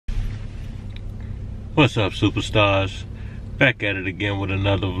What's up, superstars? Back at it again with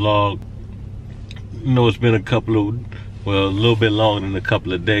another vlog. You know, it's been a little bit longer than a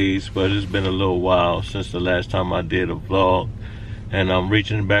couple of days, but it's been a little while since the last time I did a vlog. And I'm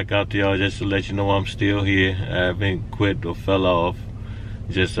reaching back out to y'all just to let you know I'm still here. I haven't quit or fell off.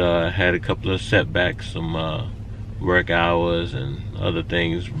 Just had a couple of setbacks, some work hours and other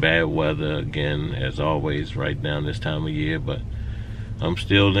things, bad weather again, as always, right now this time of year. But I'm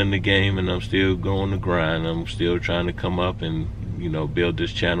still in the game and I'm still going to grind. I'm still trying to come up and, you know, build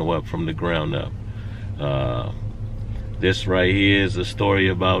this channel up from the ground up. This right here is a story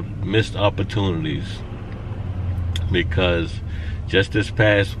about missed opportunities, because just this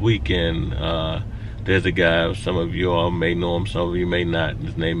past weekend, there's a guy, some of you all may know him, some of you may not.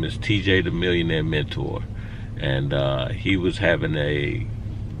 His name is TJ the Millionaire Mentor. And he was having a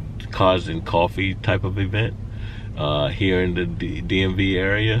Cars and Coffee type of event here in the DMV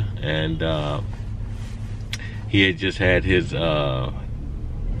area, and he had just had his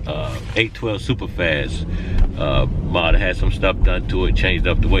 812 Superfast mod. Had some stuff done to it, changed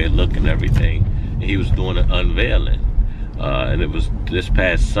up the way it looked and everything, and he was doing an unveiling, and it was this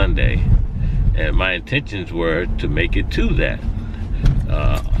past Sunday, and my intentions were to make it to that.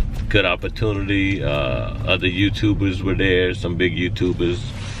 Good opportunity. Other YouTubers were there, some big YouTubers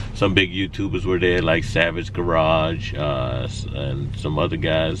were there, like Savage Garage and some other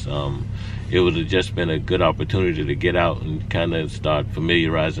guys. It would have just been a good opportunity to get out and kind of start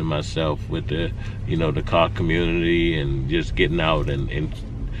familiarizing myself with the, you know, the car community, and just getting out and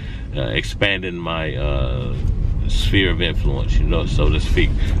expanding my sphere of influence, you know, so to speak.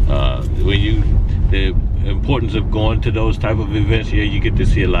 The importance of going to those type of events, yeah, you get to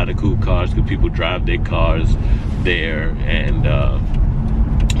see a lot of cool cars because people drive their cars there, and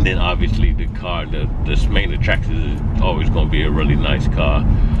then obviously the car, the main attraction is always going to be a really nice car,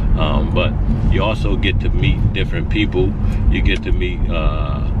 but you also get to meet different people. You get to meet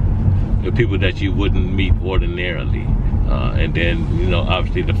the people that you wouldn't meet ordinarily, and then, you know,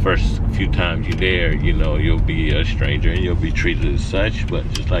 obviously the first few times you're there, you know, you'll be a stranger and you'll be treated as such, but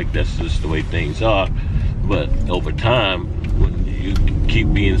just like that's just the way things are. But over time, when you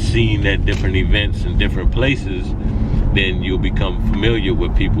keep being seen at different events and different places, then you'll become familiar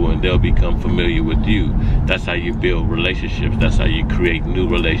with people and they'll become familiar with you. That's how you build relationships. That's how you create new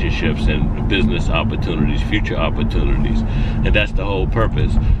relationships and business opportunities, future opportunities. And that's the whole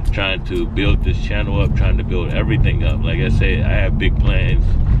purpose. Trying to build this channel up, trying to build everything up. Like I said, I have big plans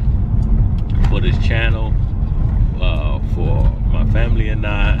for this channel, for my family and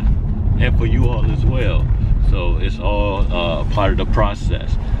I, and for you all as well. So it's all part of the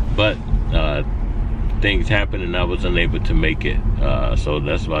process. But things happened and I was unable to make it, so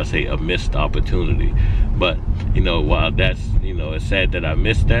that's why I say a missed opportunity. But, you know, while that's, you know, it's sad that I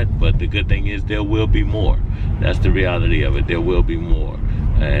missed that, but the good thing is there will be more. That's the reality of it. There will be more,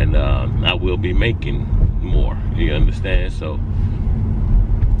 and I will be making more, you understand? So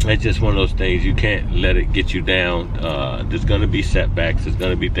it's just one of those things. You can't let it get you down. There's going to be setbacks. There's going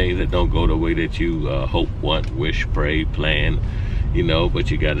to be things that don't go the way that you hope, want, wish, pray, plan, you know, but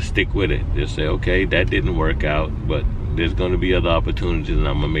you got to stick with it. Just say, okay, that didn't work out, but there's going to be other opportunities, and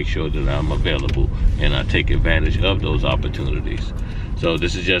I'm going to make sure that I'm available and I take advantage of those opportunities. So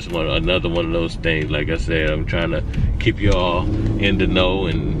this is just another one of those things. Like I said, I'm trying to keep y'all in the know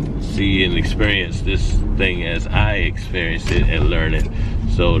and see and experience this thing as I experience it and learn it,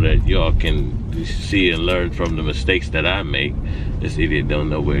 so that y'all can see and learn from the mistakes that I make. This idiot don't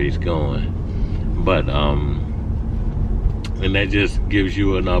know where he's going. But and that just gives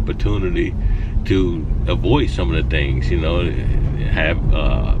you an opportunity to avoid some of the things, you know.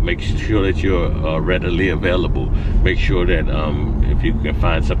 Make sure that you're readily available. Make sure that if you can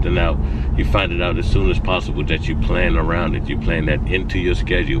find something out, you find it out as soon as possible, that you plan around it. You plan that into your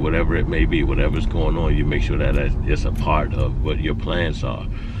schedule, whatever it may be, whatever's going on, you make sure that it's a part of what your plans are.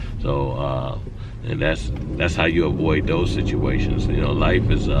 So and that's how you avoid those situations. You know, life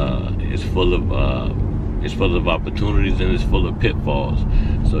is full of opportunities and it's full of pitfalls.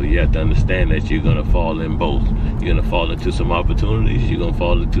 So you have to understand that you're gonna fall in both. You're gonna fall into some opportunities, you're gonna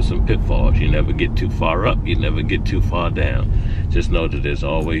fall into some pitfalls. You never get too far up, you never get too far down. Just know that there's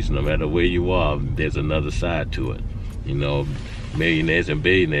always, no matter where you are, there's another side to it. You know, millionaires and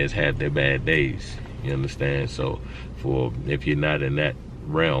billionaires have their bad days, you understand? So if you're not in that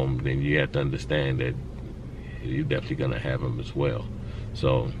realm, then you have to understand that you're definitely gonna have them as well.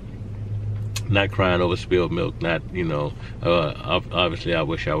 So not crying over spilled milk, not, you know, obviously I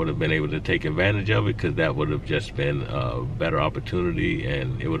wish I would have been able to take advantage of it, because that would have just been a better opportunity,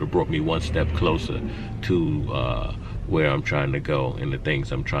 and it would have brought me one step closer to where I'm trying to go and the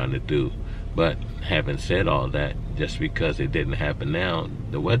things I'm trying to do. But having said all that, just because it didn't happen now,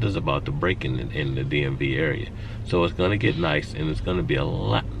 the weather's about to break in the DMV area. So it's going to get nice, and it's going to be a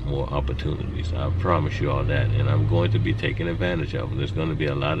lot more opportunities. I promise you all that. And I'm going to be taking advantage of them. There's going to be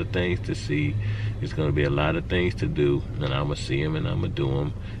a lot of things to see. There's going to be a lot of things to do. And I'm going to see them and I'm going to do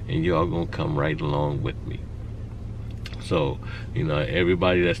them. And you're all going to come right along with me. So, you know,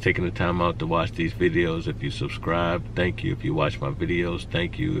 everybody that's taking the time out to watch these videos, if you subscribe, thank you. If you watch my videos,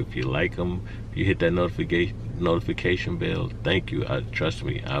 thank you. If you like them, if you hit that notification bell, thank you. Trust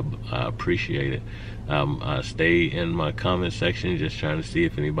me, I appreciate it. I stay in my comment section just trying to see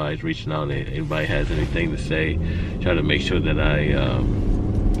if anybody's reaching out, and anybody has anything to say. Try to make sure that I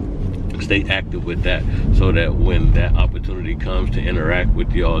stay active with that, so that when that opportunity comes to interact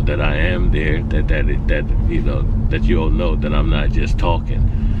with y'all, that I am there, that you know, that you all know that I'm not just talking.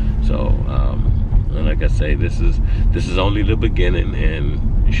 So and like I say, this is only the beginning,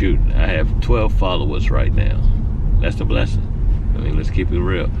 and shoot, I have 12 followers right now. That's a blessing. I mean, let's keep it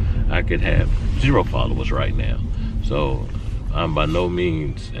real. I could have 0 followers right now. So I'm by no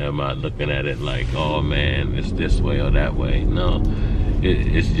means am I looking at it like, oh man, it's this way or that way. No,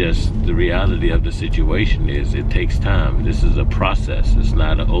 it's just the reality of the situation is it takes time. This is a process. It's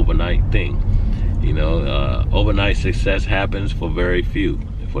not an overnight thing. You know, overnight success happens for very few.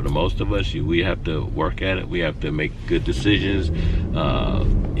 For the most of us, we have to work at it. We have to make good decisions,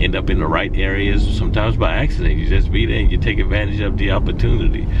 end up in the right areas. Sometimes by accident, you just be there and you take advantage of the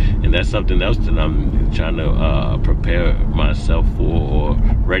opportunity. And that's something else that I'm trying to prepare myself for, or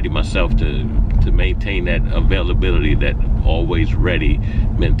ready myself to maintain that availability, that always ready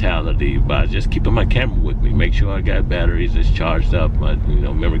mentality, by just keeping my camera with me. Make sure I got batteries, it's charged up, my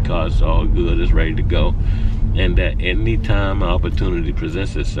memory card's all good, it's ready to go. And that anytime an opportunity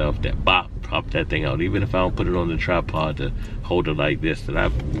presents itself, that pop that thing out, even if I don't put it on the tripod to hold it like this, that I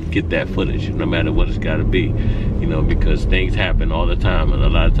get that footage, no matter what it's got to be, because things happen all the time, and a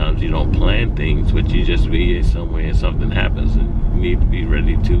lot of times you don't plan things, but you just be somewhere and something happens, and you need to be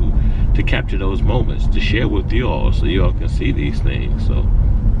ready to capture those moments, to share with you all, so you all can see these things. So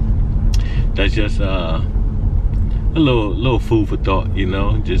that's just a little food for thought,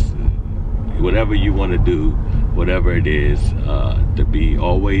 just whatever you want to do, whatever it is, to be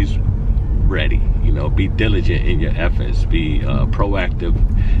always ready, be diligent in your efforts, be proactive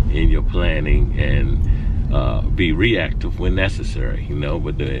in your planning, and be reactive when necessary,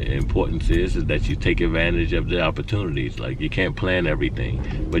 but the importance is that you take advantage of the opportunities. Like, you can't plan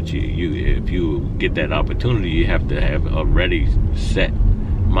everything, but if you get that opportunity, you have to have a ready, set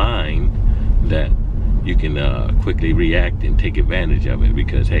mind that you can quickly react and take advantage of it,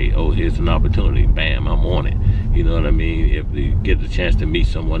 because hey, oh, here's an opportunity, bam, I'm on it. You know what I mean? If you get the chance to meet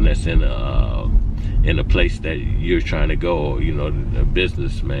someone that's in a place that you're trying to go, a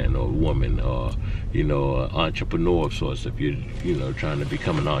businessman or a woman, or an entrepreneur of sorts, if you're trying to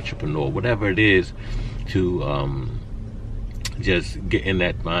become an entrepreneur, whatever it is, to just get in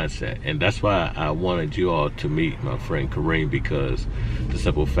that mindset. And that's why I wanted you all to meet my friend Kareem, because the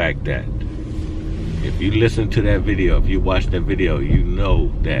simple fact that if you listen to that video, if you watch that video, you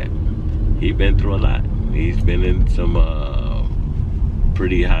know that he's been through a lot. He's been in some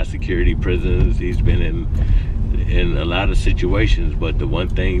pretty high security prisons. He's been in a lot of situations, but the one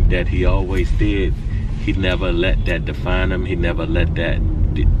thing that he always did, he never let that define him. He never let that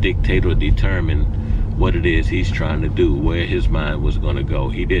dictate or determine what it is he's trying to do, where his mind was going to go.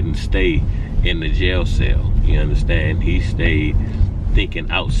 He didn't stay in the jail cell, you understand? He stayed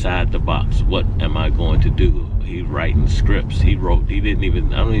thinking outside the box. What am I going to do? He's writing scripts. He wrote, I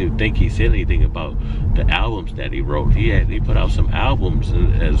don't even think he said anything about the albums that he wrote. He put out some albums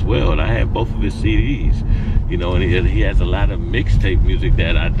as well, and I have both of his CDs, and he has a lot of mixtape music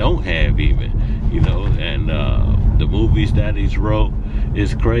that I don't have even, and the movies that he's wrote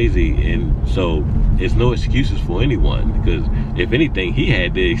is crazy. And so it's no excuses for anyone, because if anything, he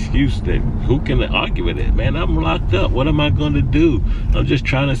had the excuse that who can argue with it? Man, I'm locked up. What am I going to do? I'm just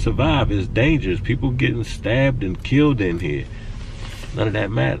trying to survive. It's dangerous. People getting stabbed and killed in here. None of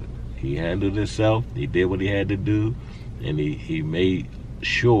that mattered. He handled himself. He did what he had to do, and he made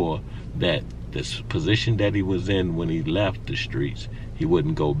sure that this position that he was in when he left the streets, he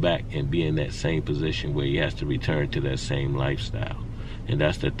wouldn't go back and be in that same position where he has to return to that same lifestyle. And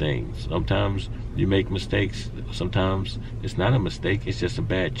that's the thing. Sometimes you make mistakes. Sometimes it's not a mistake, it's just a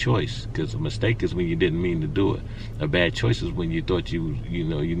bad choice. Because a mistake is when you didn't mean to do it. A bad choice is when you thought you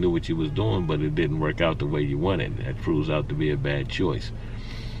knew what you was doing, but it didn't work out the way you wanted. That proves out to be a bad choice.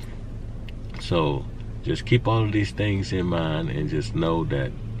 So just keep all of these things in mind, and just know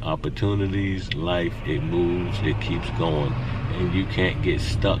that opportunities, life, it moves, it keeps going, and you can't get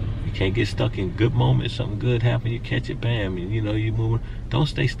stuck You can't get stuck in good moments. Something good happen, you catch it, bam, and you know, you move. Don't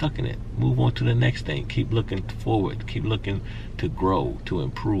stay stuck in it. Move on to the next thing. Keep looking forward. Keep looking to grow, to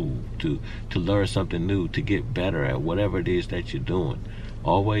improve, to learn something new, to get better at whatever it is that you're doing.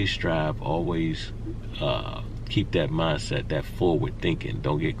 Always strive. Always keep that mindset, that forward thinking.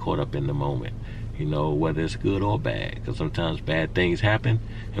 Don't get caught up in the moment. You know, whether it's good or bad, because sometimes bad things happen,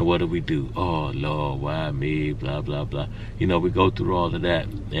 and what do? Oh Lord, why me? Blah blah blah. You know, we go through all of that,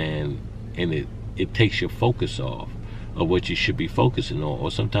 and it takes your focus off of what you should be focusing on. Or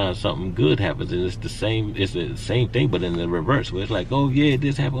sometimes something good happens, and it's the same thing, but in the reverse, where it's like, oh yeah,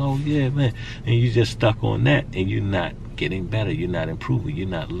 this happened, oh yeah, man, and you just stuck on that, and you're not getting better, you're not improving, you're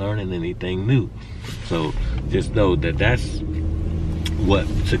not learning anything new. So just know that that's what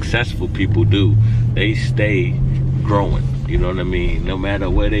successful people do. They stay growing, you know what I mean, no matter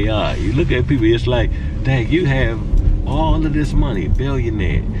where they are. You look at people, it's like, dang, you have all of this money,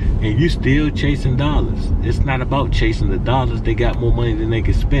 billionaire, and you still chasing dollars. It's not about chasing the dollars. They got more money than they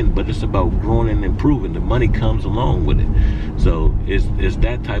can spend, but it's about growing and improving. The money comes along with it. So it's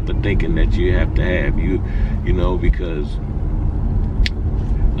that type of thinking that you have to have, you know, because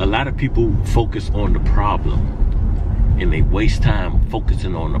a lot of people focus on the problem, and they waste time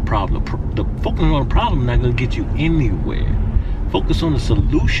focusing on the problem. Focusing on the problem is not going to get you anywhere. Focus on the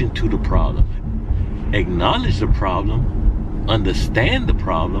solution to the problem. Acknowledge the problem, understand the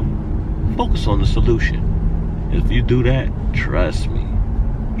problem, focus on the solution. If you do that, trust me,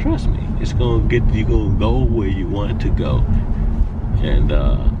 it's going to get you, going to go where you want to go. And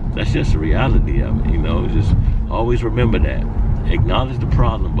that's just the reality of it, you know. Just always remember that. Acknowledge the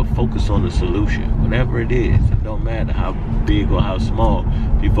problem, but focus on the solution. Whatever it is, it don't matter how big or how small.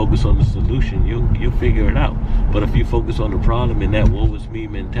 If you focus on the solution, you'll figure it out. But if you focus on the problem and that woe is me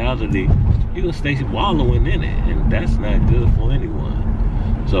mentality, you're gonna stay wallowing in it, and that's not good for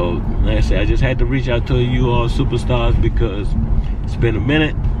anyone. So, like I said, I just had to reach out to you all superstars, because it's been a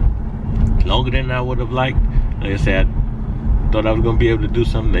minute, longer than I would have liked. Like I said, I thought I was gonna be able to do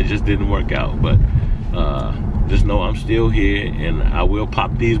something that just didn't work out, but just know I'm still here, and I will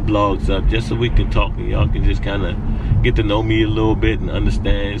pop these blogs up just so we can talk, and y'all can just kind of get to know me a little bit and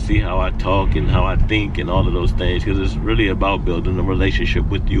understand, see how I talk and how I think and all of those things, because it's really about building a relationship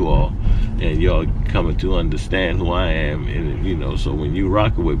with you all, and y'all coming to understand who I am, and you know, so when you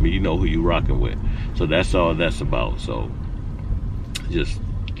rocking with me, you know who you rocking with. So that's all that's about. So just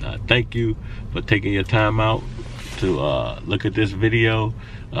thank you for taking your time out to look at this video.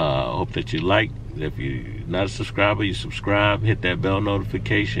 Hope that you like. If you're not a subscriber, you subscribe, hit that bell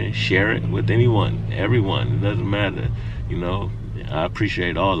notification, share it with anyone, everyone, it doesn't matter, you know. I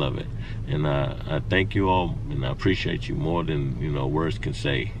appreciate all of it, and I thank you all, and I appreciate you more than, you know, words can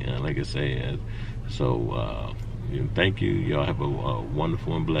say. Like I say, so thank you. Y'all have a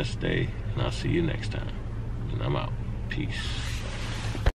wonderful and blessed day, and I'll see you next time, and I'm out. Peace.